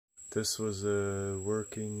This was a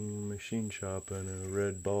working machine shop and a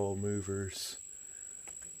Red Ball Movers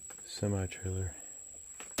semi-trailer.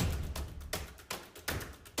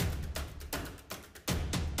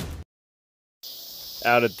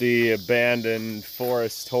 Out at the abandoned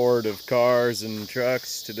forest hoard of cars and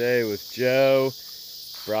trucks today with Joe.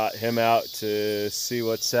 Brought him out to see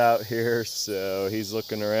what's out here, so he's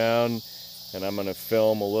looking around, and I'm gonna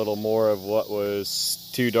film a little more of what was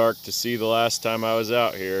too dark to see the last time I was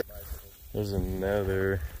out here. There's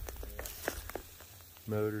another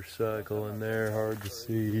motorcycle in there, hard to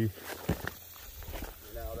see.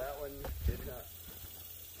 No, that one did not.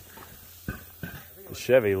 The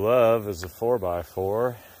Chevy Love is a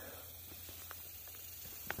 4x4.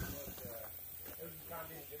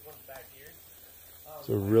 It's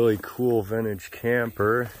a really cool vintage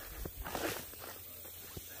camper.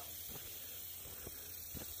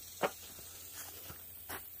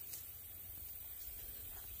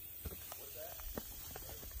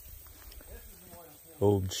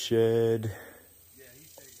 Old shed.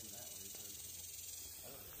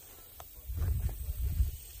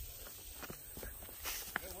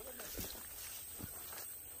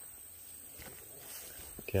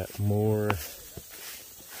 Got more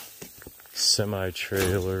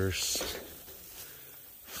semi-trailers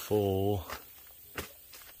full.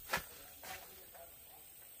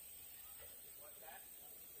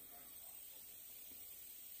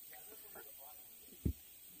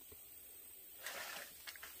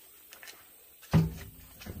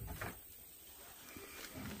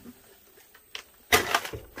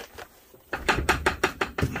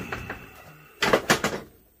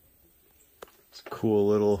 It's a cool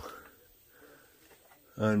little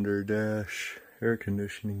under dash air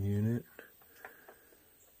conditioning unit.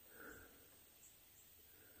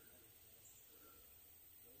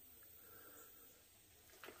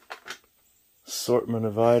 Assortment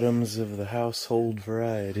of items of the household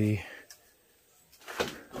variety.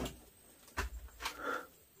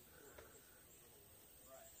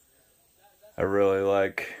 I really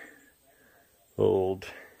like old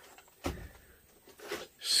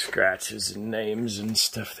scratches and names and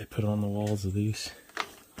stuff they put on the walls of these.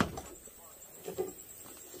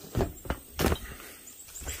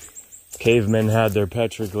 Cavemen had their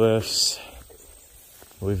petroglyphs.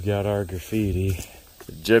 We've got our graffiti.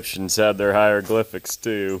 Egyptians had their hieroglyphics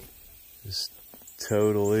too. Just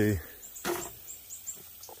totally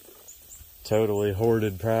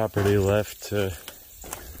hoarded property left to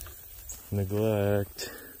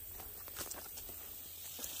neglect.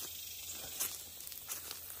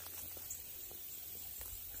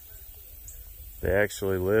 They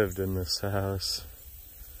actually lived in this house.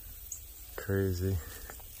 Crazy.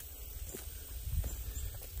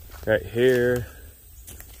 Right here,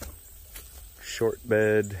 short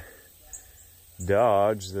bed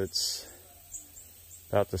Dodge that's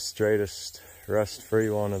about the straightest rust-free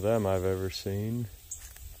one of them I've ever seen.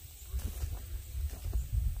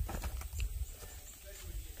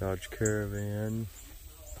 Dodge Caravan.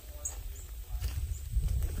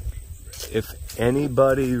 If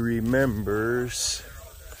anybody remembers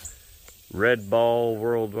Red Ball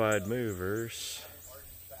Worldwide Movers,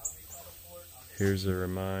 here's a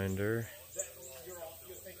reminder.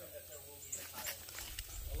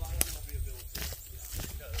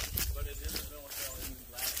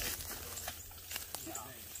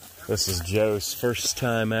 This is Joe's first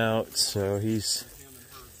time out, so he's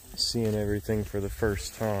seeing everything for the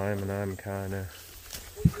first time, and I'm kind of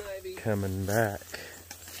coming back.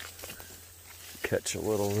 Catch a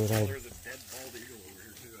little that I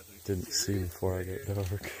didn't see before I get dark.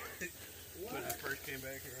 When I first came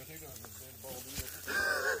back here, I think I was a dead bald eagle.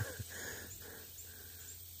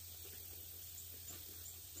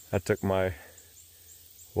 I took my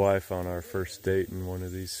wife on our first date in one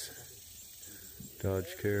of these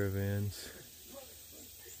Dodge Caravans.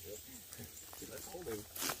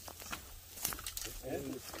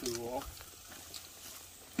 That's cool.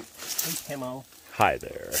 Hey, Camo. Hi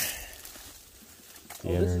there.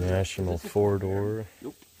 The International 4-door.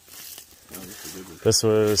 Nope. This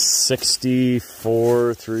was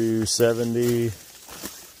 64 through 70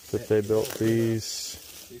 that they built these.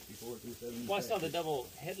 64 through 70. Well, I saw the double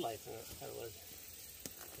headlights in it. I thought it was.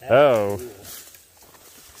 Oh. Cool.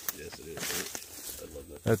 Yes, it is. I love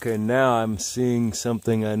that. Okay, now I'm seeing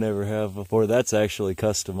something I never have before. That's actually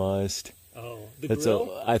customized. Oh, the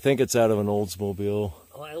grill? I think it's out of an Oldsmobile.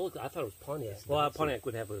 Oh, I thought it was Pontiac. Well, Pontiac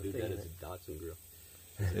would have a thing in it. A Datsun grill.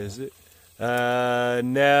 Is it?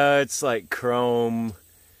 No, it's like chrome.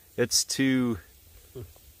 It's too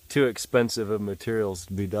expensive of materials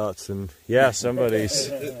to be Datsun. Yeah, somebody's.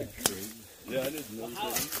 Yeah, I didn't know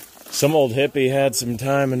that. Some old hippie had some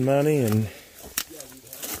time and money, and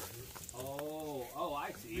Oh,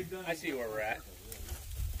 I see. I see where we're at.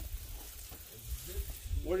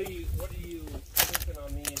 What are you thinking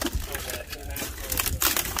on these?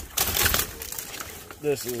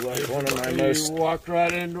 this is like one of my most walked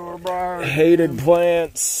right into a bar. hated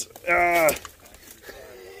plants. Ah.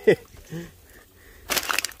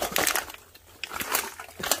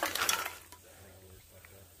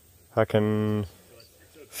 I can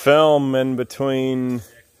film in between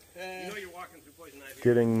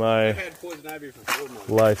getting my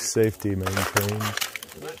life safety maintained.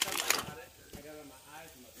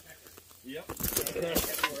 You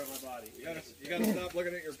gotta stop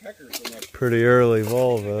looking at your pecker so much. Pretty early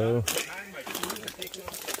Volvo.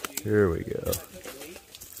 Here we go.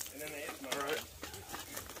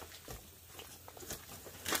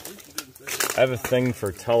 I have a thing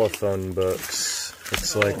for telephone books.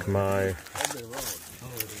 It's like my...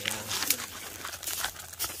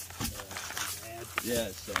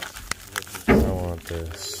 I want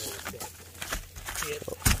this.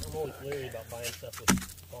 I'm always leery about buying stuff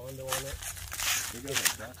with Bondo on it.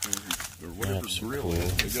 That's cool.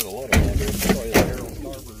 They got a lot of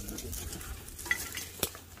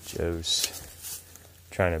Joe's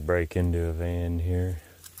trying to break into a van here.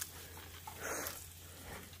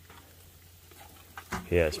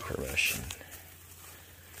 He has permission.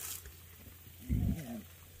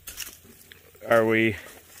 Are we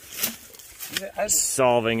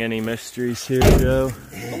solving any mysteries here, Joe?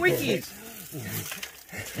 Wikis!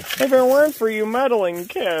 If it weren't for you meddling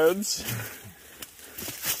kids.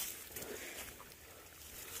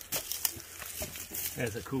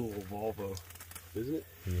 That's a cool Volvo, isn't it?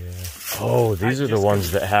 Yeah. Oh, these are the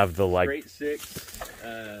ones that have the like Straight six.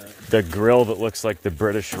 the grill that looks like the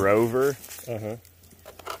British Rover. Uh-huh.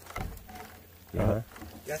 Yeah.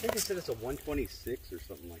 Yeah, I think they said it's a 126 or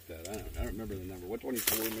something like that. I don't remember the number.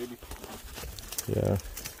 124 maybe. Yeah.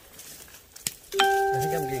 I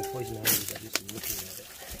think I'm getting poison ivy by just looking at it.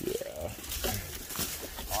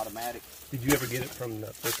 Yeah. Automatic. Did you ever get it from the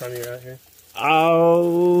first time you were out here?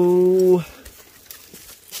 Oh,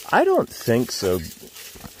 I don't think so.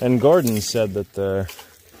 And Gordon said that the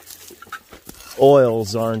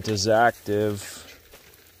oils aren't as active.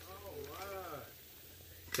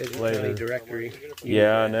 Later. Directory.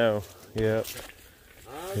 Yeah, I know. Yep.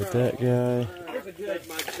 Get that guy.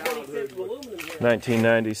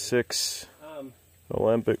 1996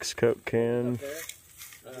 Olympics Coke can.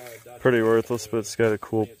 Pretty worthless, but it's got a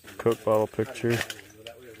cool Coke bottle picture.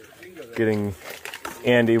 Getting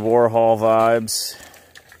Andy Warhol vibes.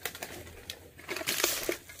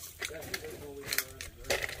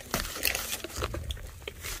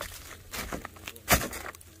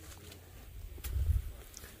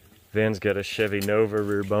 Van's got a Chevy Nova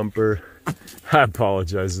rear bumper. I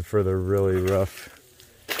apologize for the really rough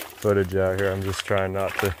footage out here. I'm just trying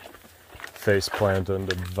not to face plant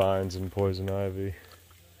into vines and poison ivy.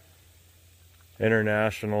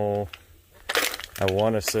 International, I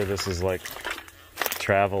want to say this is like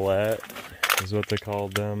Travelette is what they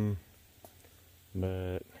called them,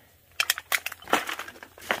 but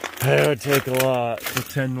it would take a lot. The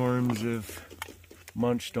 10 worms have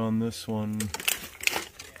munched on this one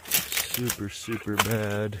super, super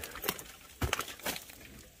bad.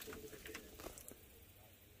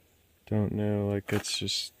 Don't know, like it's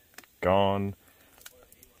just gone.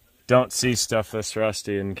 Don't see stuff this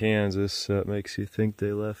rusty in Kansas, so it makes you think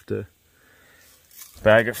they left a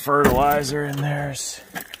bag of fertilizer in there. Is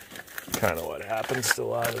kind of what happens to a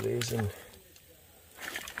lot of these in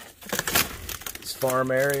these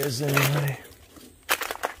farm areas anyway.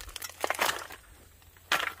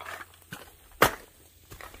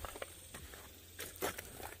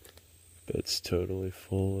 It's totally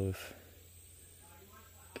full of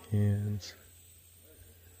cans.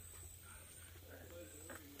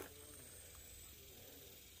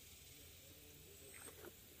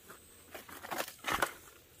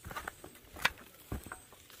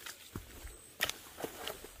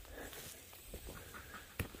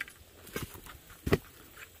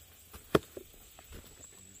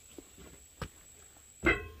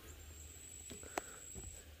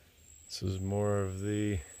 This is more of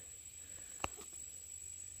the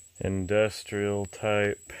industrial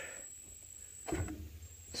type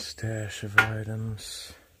stash of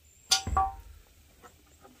items.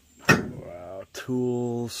 Wow,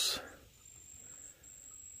 tools.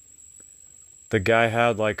 The guy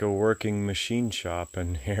had like a working machine shop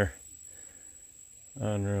in here.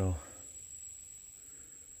 Unreal.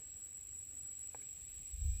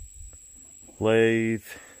 Lathe,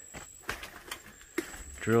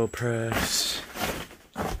 drill press.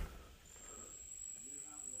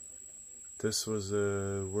 This was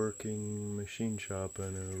a working machine shop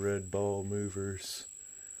and a Red Ball Movers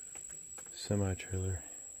semi-trailer.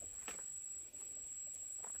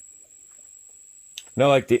 Now,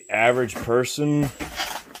 like the average person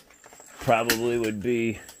probably would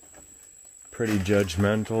be pretty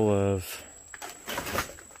judgmental of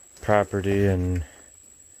property and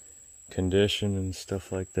condition and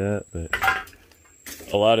stuff like that, but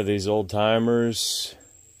a lot of these old timers,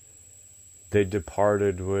 they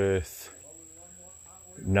departed with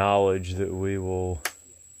knowledge that we will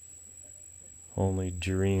only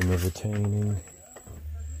dream of attaining.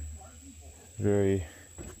 Very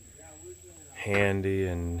handy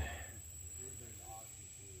and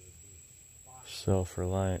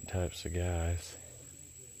self-reliant types of guys.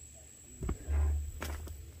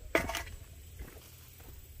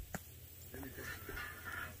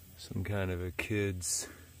 Some kind of a kid's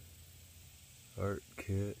art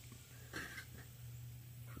kit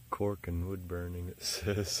for cork and wood burning, it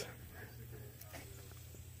says.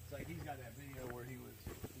 It's like he's got that video where he was.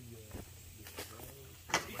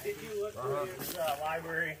 Did you look through his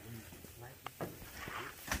library?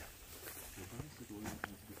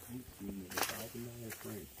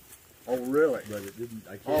 Oh, really? But it didn't.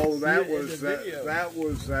 I can't Oh, see that it in was the that. video. That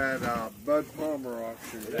was that Bud Palmer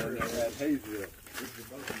auction down there at Hayesville.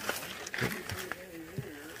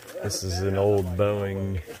 This is an old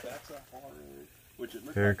Boeing Which it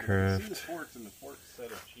looked aircraft like you see the forks and the forks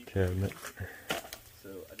set of cheap. cabinet. So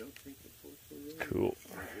I don't think the forks were really. Cool.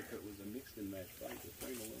 If it was a mixed and match bike, the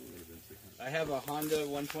frame alone would have been 600. I have a Honda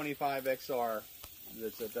 125 XR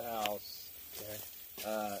that's at the house. Okay.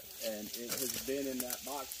 And it has been in that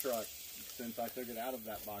box truck since I took it out of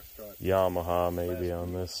that box truck. Yamaha maybe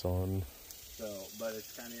on this one. So, but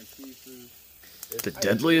it's kind of in pieces. The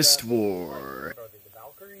Deadliest War. Are they the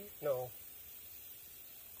Valkyrie? No.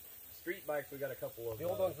 Street bikes, we got a couple of The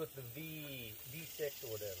old ones with the V6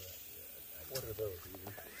 or whatever. What are those?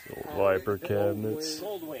 Old Viper cabinets.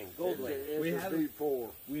 Goldwing. We have a, V4.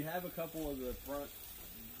 we have a couple of the front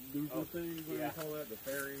louver things, what do you call that? The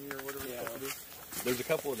fairing or whatever it's supposed to be. There's a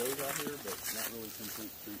couple of those out here, but not really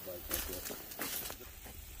complete street bikes like that.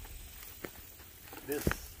 This,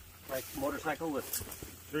 like, motorcycle with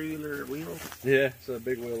three-wheeler wheels? Yeah, it's a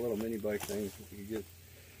big wheel little mini bike thing. You could get.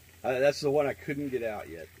 That's the one I couldn't get out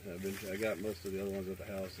yet. I got most of the other ones at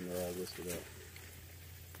the house, and they're all listed up.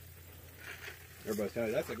 Everybody's telling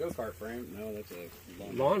me that's a go-kart frame. No, that's a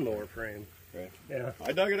Lawnmower frame. Okay. Yeah.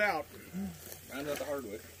 I dug it out. Found out the hard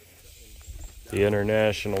way. The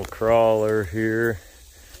International Crawler here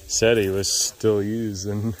said he was still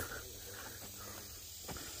using.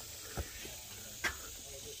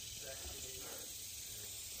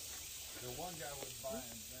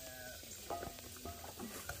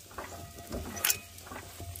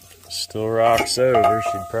 Still rocks over,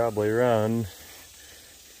 she'd probably run.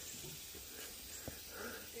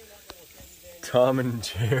 Tom and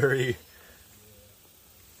Jerry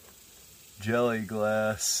jelly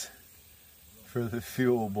glass for the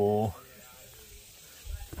fuel bowl.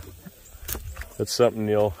 That's something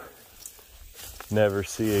you'll never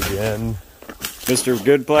see again. Mr.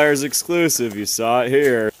 Goodpliers exclusive, you saw it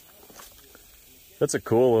here. That's a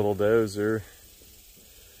cool little dozer.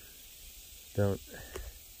 Don't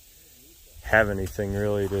have anything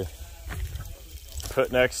really to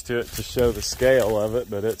put next to it to show the scale of it,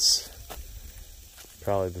 but it's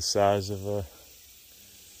probably the size of a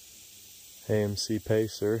AMC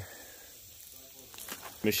Pacer.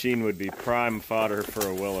 Machine would be prime fodder for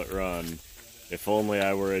a Will It Run, if only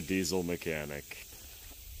I were a diesel mechanic.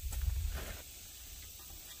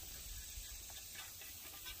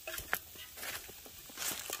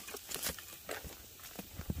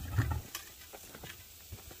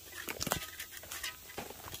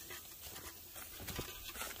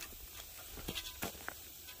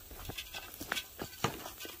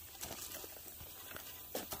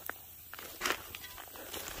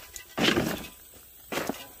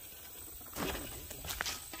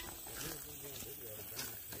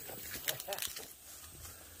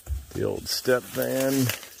 The old step van.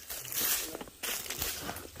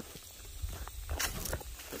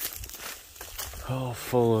 All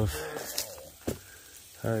full of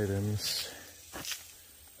items.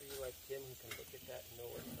 Are you like Tim who can look at that and know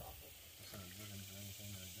where it's off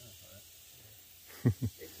of?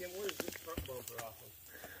 Hey Tim, where is this front bumper off of?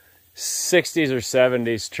 60s or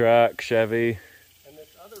 70s truck, Chevy. And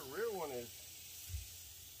this other rear one is...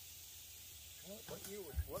 What year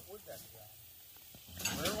was... What was that guy?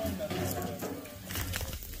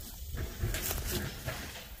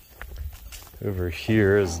 Over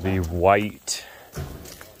here is the white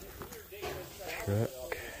truck.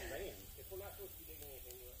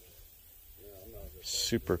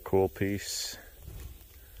 super cool piece.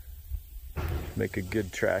 Make a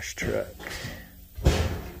good trash truck.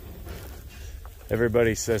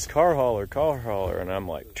 Everybody says car hauler, and I'm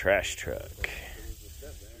like, trash truck.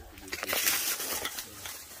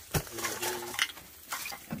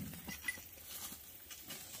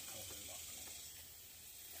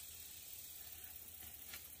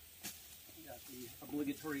 Got the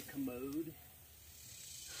obligatory commode.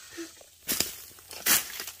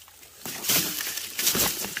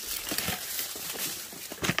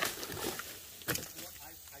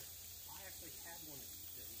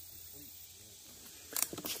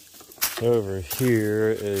 Over here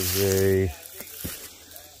is a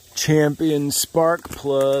Champion spark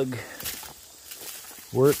plug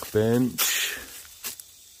workbench.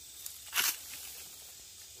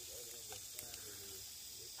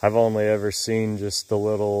 I've only ever seen just the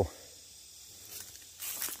little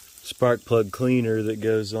spark plug cleaner that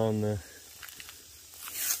goes on the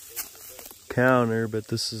counter, but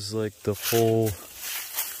this is like the whole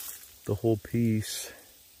piece.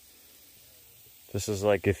 This is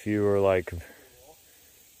like if you were like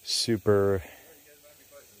super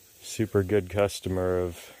good customer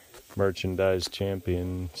of Merchandise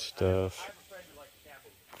Champion stuff.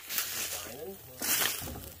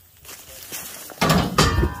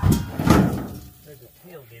 There's a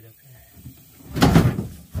tailgate up here.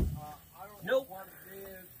 Nope.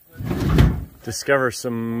 Discover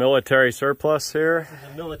some military surplus here. This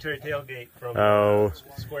is a military tailgate from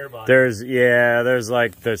Square Body. There's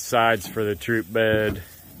like the sides for the troop bed.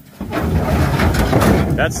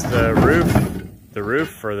 That's the roof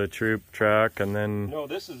for the troop truck, and then No,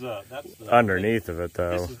 this is that's the underneath of it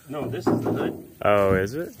though. This is the hood. Oh,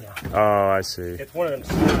 is it? Yeah. Oh, I see. It's one of them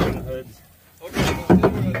sliding hoods.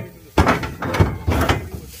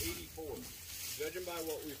 Judging by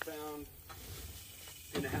what we found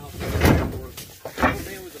in the house, the old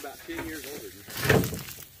man was about 10 years older than her.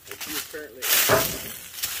 And she was apparently.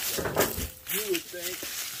 You would think,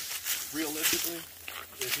 realistically,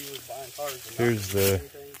 if he was buying cars, Here's the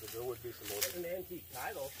there would be some more. An antique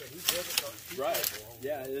title, so he drove it on. Right.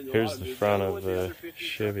 Yeah. here's the front of the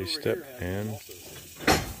Chevy step van.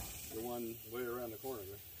 The one way around the corner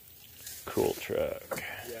there. Cool truck.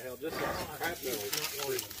 Yeah, hell, just crap metal.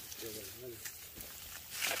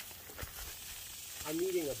 I'm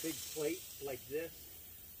eating a big plate like this.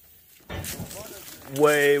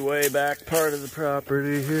 Way back part of the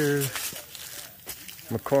property here.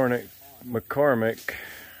 McCormick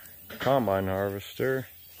combine harvester.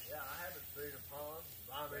 Yeah, I haven't seen a pond.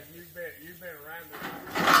 I mean, you've been around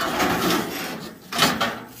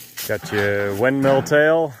the. Got your windmill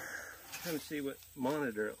tail. Trying to see what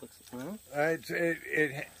monitor it looks like.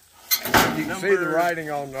 You can see the writing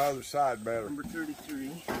on the other side better. Number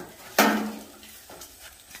 33.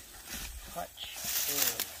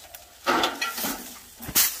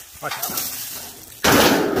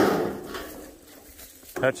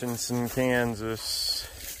 Hutchinson, Kansas.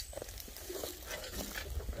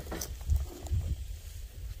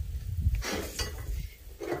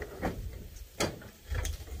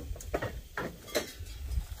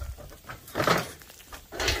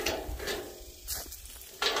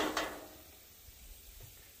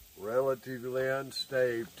 Relatively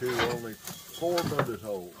unstaved too, only 4 bullet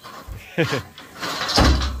holes.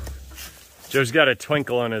 Joe's got a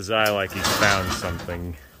twinkle in his eye like he's found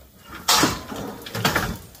something.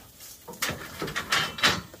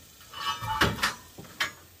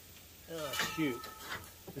 Oh, shoot.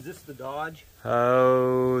 Is this the Dodge?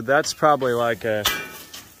 Oh, that's probably like a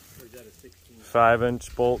Or is that a 16?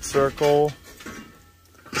 5-inch bolt circle.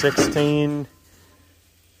 16.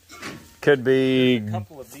 Could be, A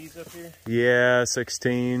couple of these up here? yeah, Or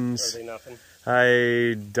 16s. are they nothing?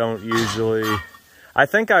 I don't usually. I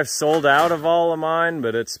think I've sold out of all of mine,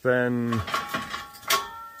 but it's been.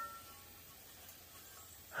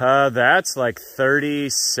 That's like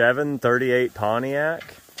 37, 38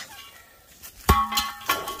 Pontiac.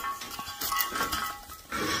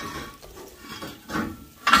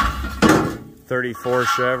 '34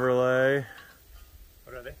 Chevrolet.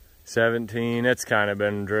 What are they? 17. It's kind of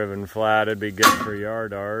been driven flat. It'd be good for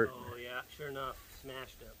yard art. Oh, yeah, sure enough.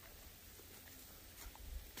 Smashed up.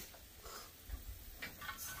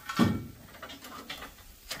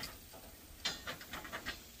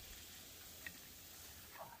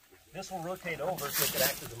 This will rotate over so it could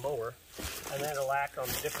act as a mower, and then it'll act on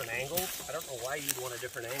different angles. I don't know why you'd want a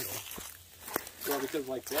different angle. Well, because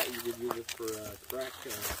like that, you could use it for crack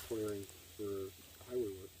clearing for highway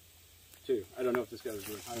work, too. I don't know if this guy was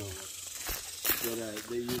doing highway work. But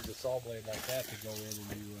they use a saw blade like that to go in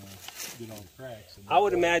and you get all the cracks. And I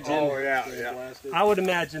would imagine. Oh yeah, they yeah. blast it. I would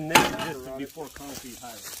imagine this existed before concrete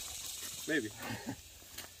highways. Maybe.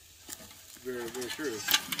 Very, very true.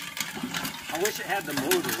 I wish it had the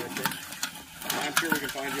motor with it. I'm sure we can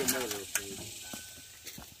find you a motor.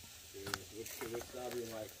 Which style do you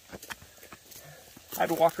like?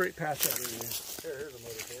 I'd walk right past that area. Here's a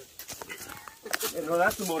motor for it. Yeah, no,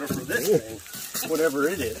 that's the motor for this thing. Whatever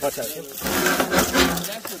it is. What's that?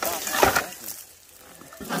 That's the top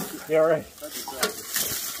half. Yeah, right. That's a tractor.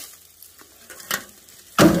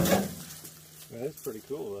 That's pretty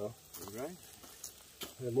cool, though. Right?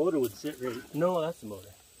 The motor would sit right. No, that's the motor.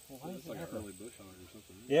 Well, why is like an early bush on it or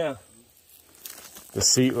something? Yeah. The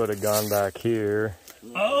seat would have gone back here.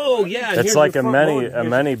 Oh, yeah. and It's here's like the a front mini motor. a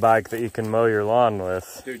mini bike that you can mow your lawn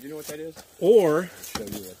with. Dude, you know what that is? Or, I'll show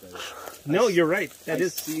you what that is. no, you're right. That I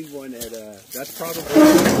is. seen one at, that's probably...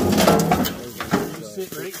 You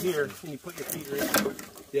sit right here and you put your feet right here.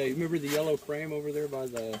 Yeah, you remember the yellow frame over there by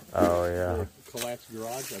the Oh yeah. collapsed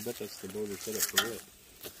garage? I bet that's the motor set up for it.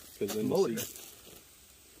 Because then Motor? the seat...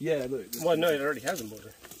 Yeah, look. Well, no, it already has a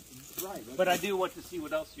motor. Right. But I do want to see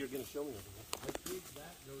what else you're going to show me.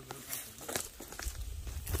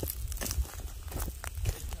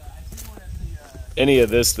 Any of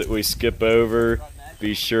this that we skip over,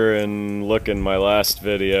 be sure and look in my last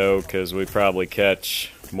video because we probably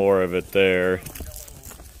catch more of it there.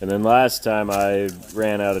 And then last time I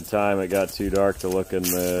ran out of time, it got too dark to look in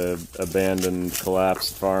the abandoned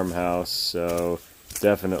collapsed farmhouse, so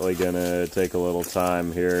definitely gonna take a little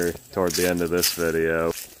time here toward the end of this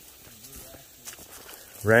video.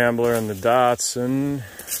 Rambler and the Datsun,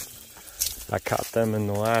 I caught them in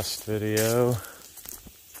the last video.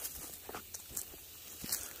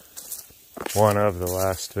 One of the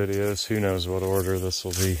last videos. Who knows what order this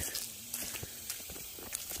will be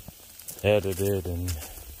edited and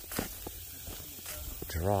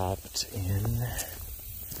dropped in.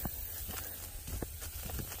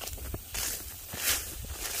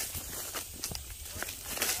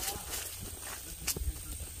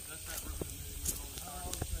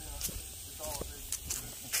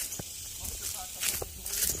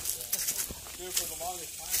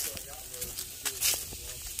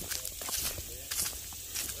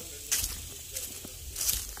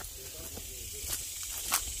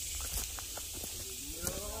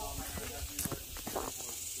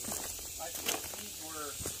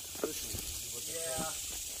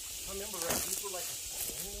 I remember, right? These were like a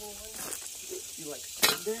standing one. You like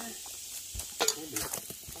stood there?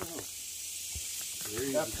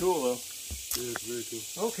 That's cool, though. Yeah, it's very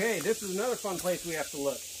cool. Okay, this is another fun place we have to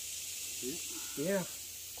look. Yeah.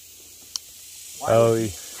 Oh,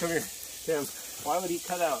 Come here, Tim. Why would he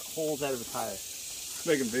cut out holes out of the tire?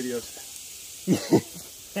 Making videos.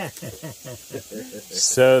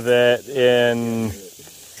 so that in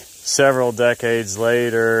several decades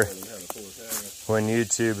later, when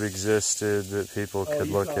YouTube existed, that people could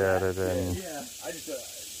look at it and Yeah,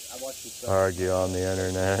 I watched this argue on the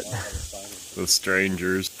internet with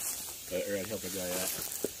strangers. or I'd help a guy out.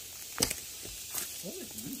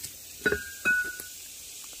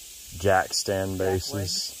 Jack stand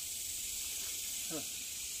bases.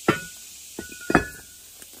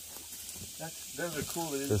 Those are cool.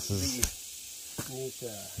 This is neat,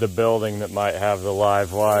 the building that might have the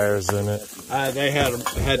live wires in it. They had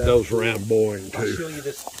those around Boeing I'll too. show you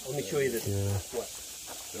this. Let me show you this. Yeah. What?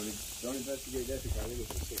 Don't investigate that because I think it's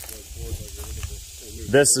a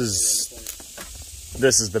 6x4.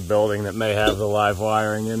 This is the building that may have the live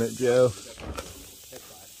wiring in it, Joe.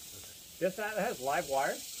 This has live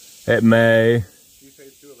wire? It may. We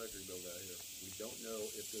phase 2 electric build out here. We don't know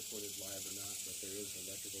if this one is live or not, but there is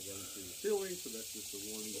electrical running through the ceiling, so that's just a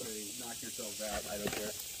warning thing. Knock yourselves out. I don't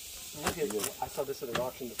care. Look at you. I saw this at an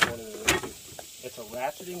auction this morning. It's a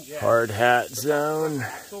ratcheting jack. Hard hat zone.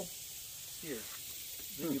 Axle. Here.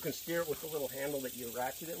 You can steer it with the little handle that you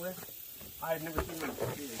ratchet it with. I had never seen one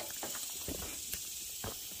before.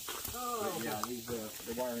 But yeah, these,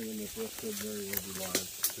 the wiring in this roof could very well be live.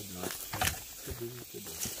 Could not. Could be.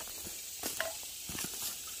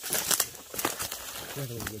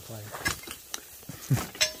 Definitely a good fight.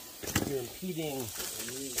 You're impeding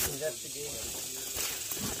investigation.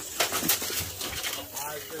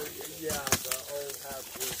 Yeah, the old house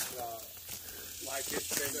was like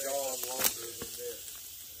it's been gone longer than this.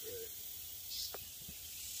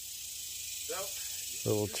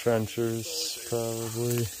 Little trenchers,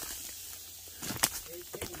 probably.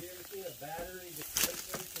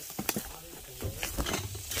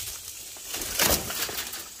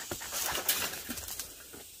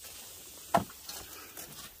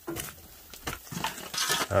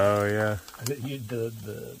 Oh yeah.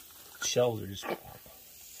 The shells are just.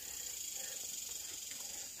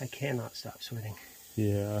 I cannot stop sweating.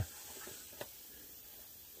 Yeah.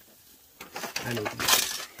 I need to.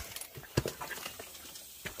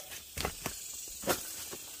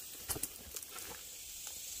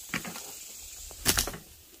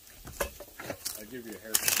 I'll give you a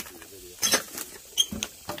haircut for your video.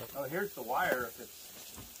 Oh, here's the wire if it's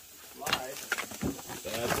live.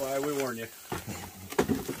 That's why we warn you.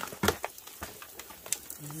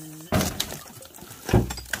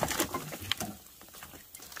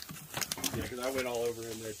 Yeah, because I went all over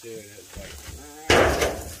in there too, and it's like,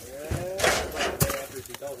 after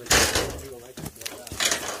she told me she will make it go down.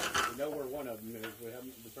 We know where one of them is. We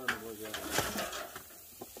haven't determined where the other one is.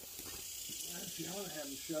 She ought to have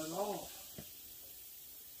them shut off.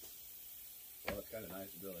 Well, it's kind of nice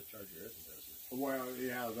to be able to charge your air compressor. Well,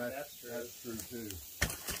 yeah, that's true too.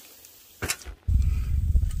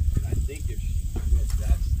 I think if she gets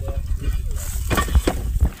that stuff,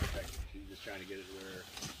 she's just trying to get it where.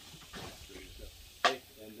 Hey,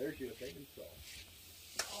 and there's your thing installed.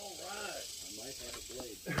 All right. I might have a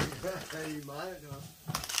blade. You might, huh?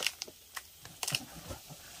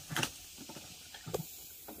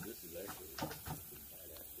 This is actually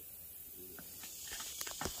badass.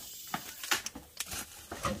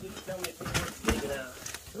 Please tell me if it works. Take it out.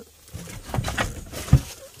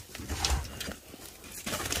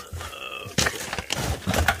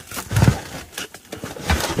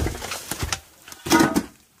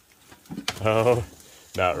 Oh,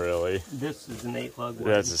 not really. This is an 8-lug one.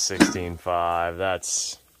 That's a 16.5.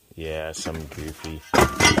 That's, yeah, some goofy.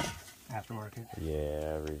 Aftermarket.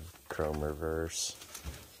 Yeah, chrome reverse.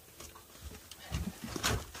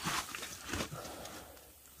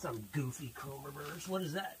 Some goofy chrome reverse. What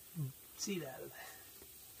is that? See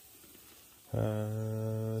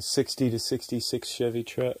that? 60 to 66 Chevy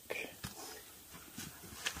truck.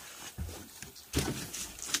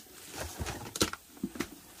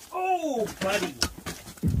 Oh, buddy.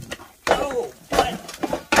 Oh, buddy.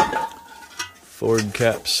 Ford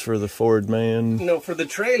caps for the Ford man. No, for the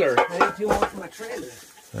trailer. I need 2 more for my trailer.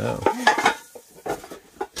 Oh.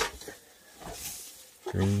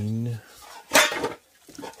 Green.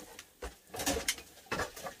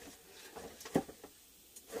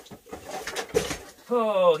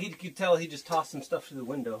 Oh, you could tell he just tossed some stuff through the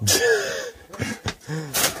window. Okay.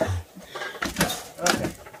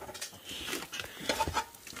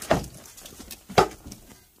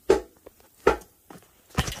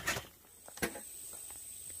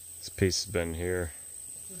 This piece has been here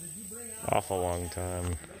awful long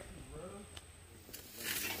time.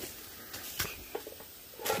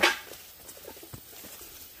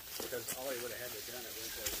 Because all he would have had to done it was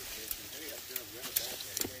hey, I'm going to run it back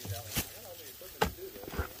there. He ain't out like, I don't know the equipment to do this.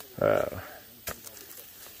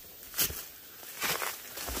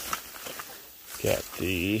 Got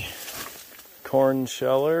the corn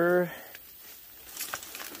sheller.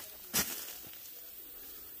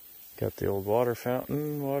 Got the old water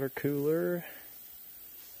fountain, water cooler,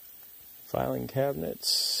 filing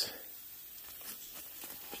cabinets.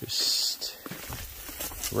 Just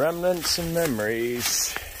remnants and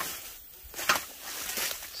memories.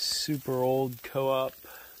 Super old co-op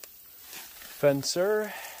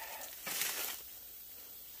fencer.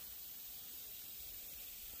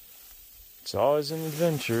 It's always an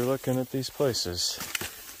adventure looking at these places.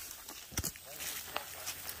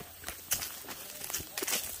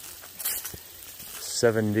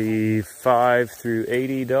 '75 through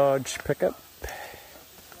 '80 Dodge pickup.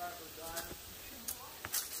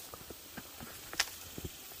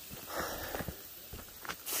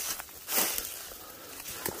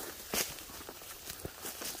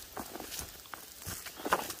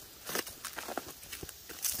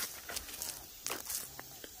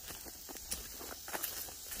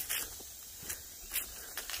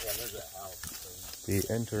 The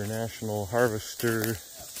International Harvester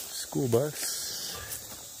school bus.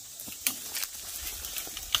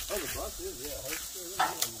 Oh, the bus is, yeah.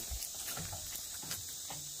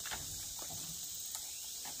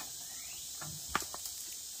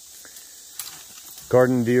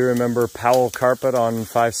 Gordon, do you remember Powell Carpet on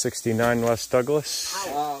 569 West Douglas?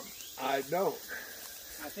 I don't.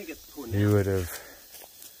 I think it's torn down. You would have.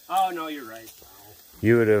 Oh, no, you're right.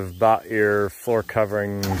 You would have bought your floor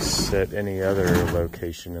coverings at any other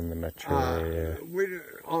location in the metro area. We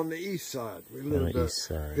on the east side. We On lived the at east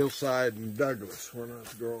side. Hillside and Douglas when I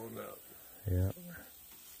was growing up. Yeah.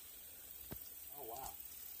 Oh, wow.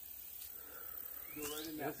 Go right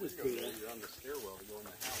in that window. You're on the stairwell to go in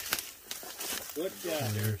the house. What, I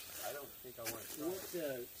don't think I want to. what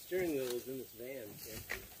steering wheel is in this van?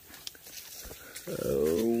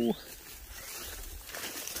 Oh.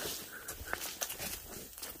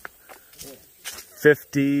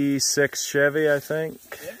 '56 Chevy, I think.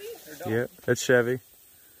 Chevy or Dodge? Yep, it's Chevy.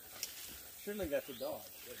 Surely that's a Dodge.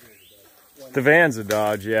 The van's a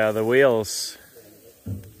Dodge, yeah. The wheels.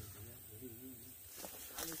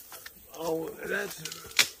 Oh,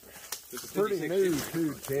 that's pretty new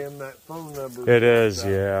too, Tim. That phone number. It is,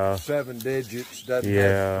 yeah. 7 digits. Doesn't Yeah.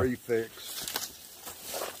 have a prefix.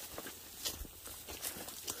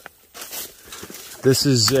 This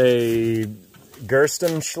is a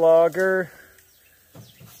Gerstenschlager,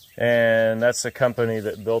 and that's the company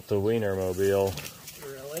that built the Wienermobile.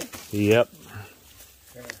 Really? Yep.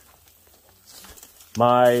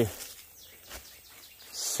 My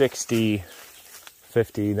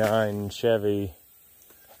 59 Chevy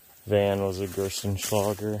van was a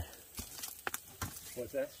Gerstenschlager.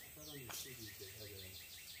 What's that?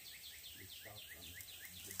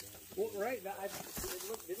 Well, right. It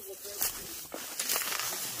didn't look right.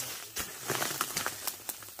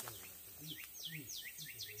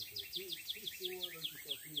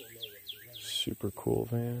 Super cool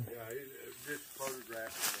van. Yeah, just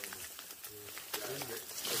photographs.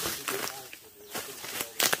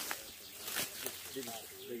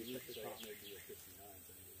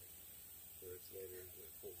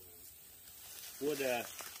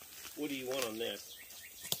 What do you want on this?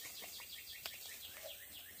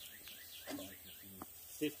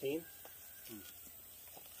 15?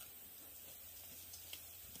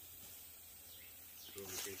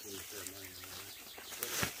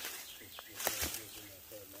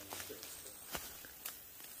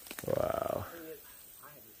 Wow. I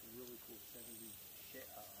had this really cool 70s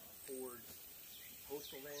Hoard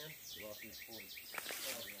postal van.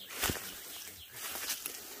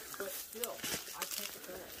 But still, I take it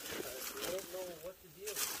back. I don't know what the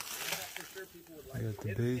deal is. I'm not for sure people would like I got the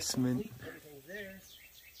it. basement. Everything's there.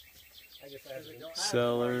 I guess I have to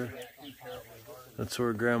Cellar. That's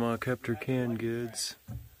where Grandma kept her canned goods,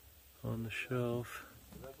 on the shelf.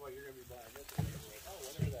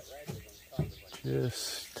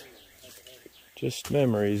 Just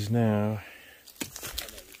memories now.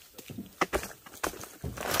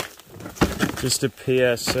 Just a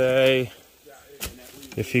PSA,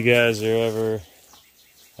 if you guys are ever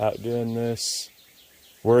out doing this,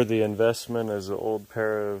 worthy investment is an old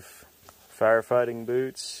pair of firefighting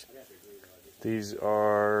boots. These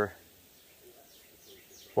are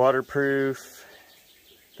waterproof.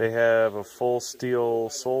 They have a full steel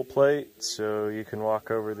sole plate, so you can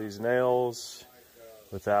walk over these nails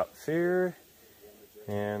without fear.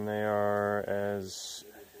 And they are as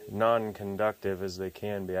non-conductive as they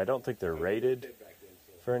can be. I don't think they're rated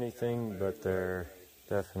for anything, but they're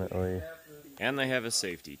definitely... And they have a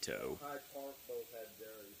safety toe.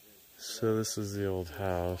 So this is the old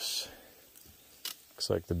house. Looks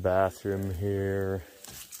like the bathroom here.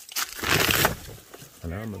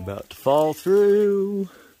 And I'm about to fall through.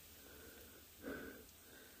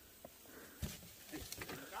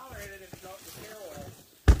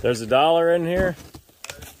 There's $1 in here?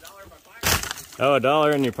 Oh,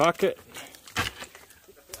 $1 in your pocket?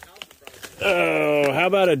 Oh, how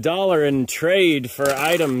about $1 in trade for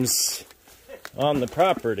items on the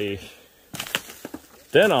property?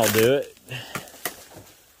 Then I'll do it.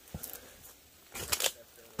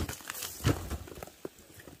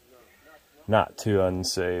 Not too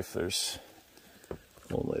unsafe. There's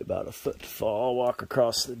only about a foot to fall. I'll walk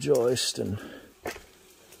across the joist, and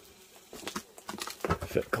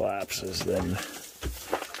if it collapses, then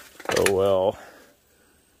oh well.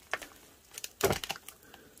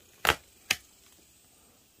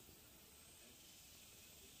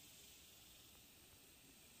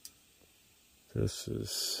 This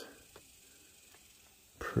is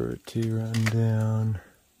pretty rundown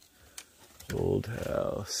old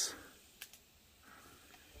house.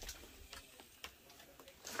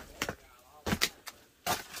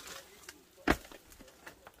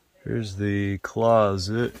 Here's the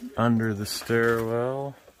closet under the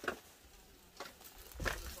stairwell.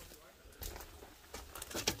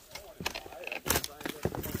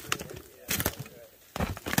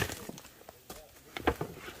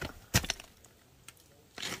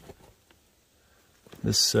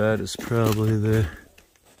 This side is probably the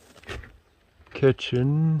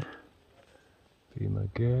kitchen, be my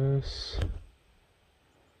guess.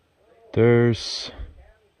 There's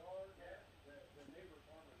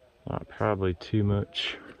not probably too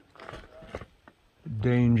much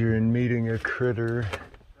danger in meeting a critter,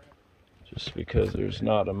 just because there's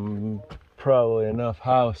not probably enough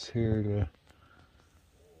house here to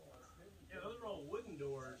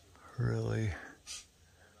really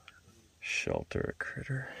shelter a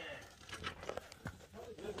critter.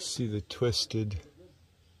 See the twisted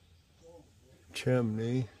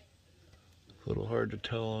chimney. A little hard to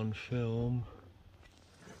tell on film.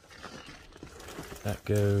 That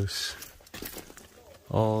goes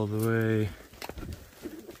all the way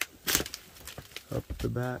up the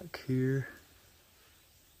back here.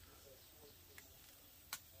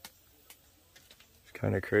 It's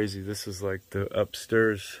kind of crazy. This is like the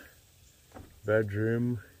upstairs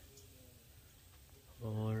bedroom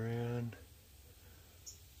all around.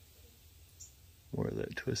 More of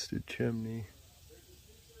that twisted chimney.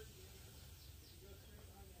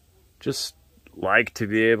 Just like to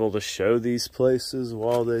be able to show these places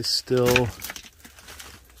while they still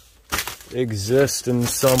exist in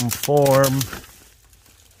some form.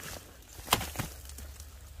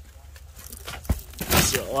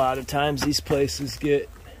 So a lot of times these places get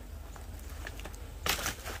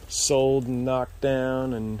sold and knocked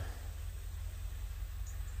down, and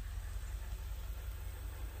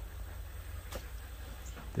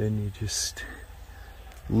then you just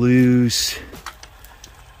lose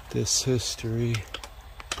this history.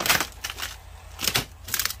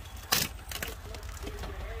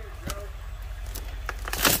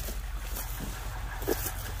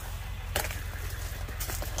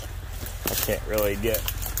 I can't really get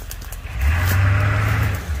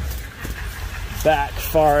back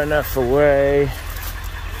far enough away.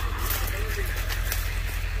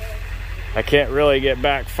 I can't really get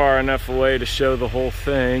back far enough away to show the whole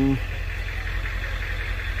thing.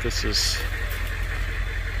 This is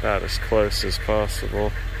about as close as possible.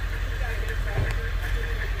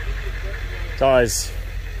 It's always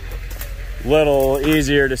a little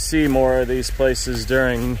easier to see more of these places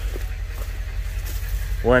during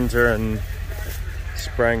winter and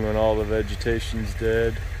spring when all the vegetation's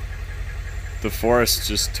dead. The forest's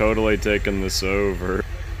just totally taken this over.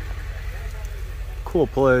 Cool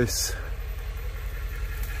place.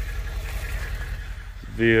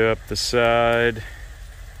 View up the side.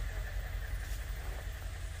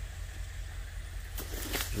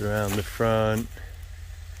 Around the front.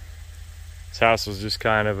 This house was just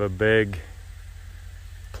kind of a big,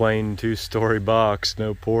 plain 2-story box,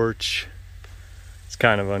 no porch. It's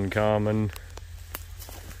kind of uncommon.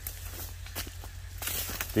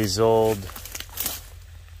 These old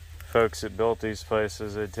folks that built these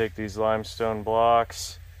places, they'd take these limestone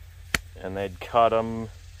blocks and they'd cut them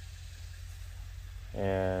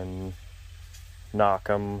and knock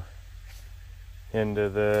them into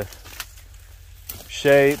the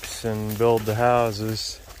shapes and build the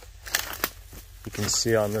houses. You can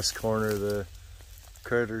see on this corner the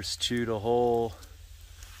critters chewed a hole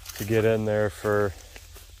to get in there for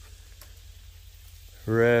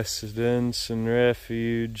residence and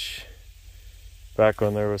refuge back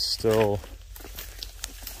when there was still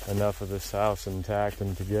enough of this house intact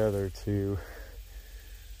and together to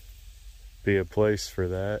be a place for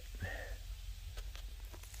that.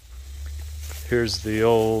 Here's the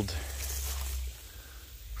old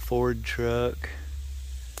Ford truck.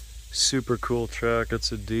 Super cool truck.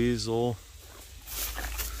 It's a diesel.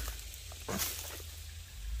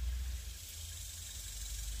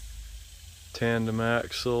 Tandem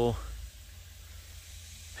axle.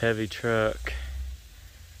 Heavy truck.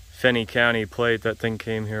 Finney County plate. That thing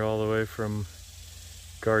came here all the way from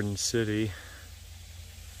Garden City.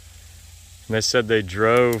 And they said they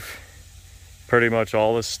drove pretty much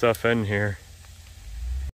all this stuff in here.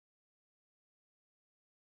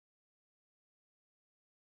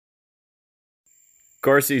 Of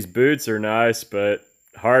course, these boots are nice, but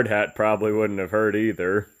hard hat probably wouldn't have hurt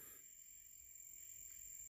either.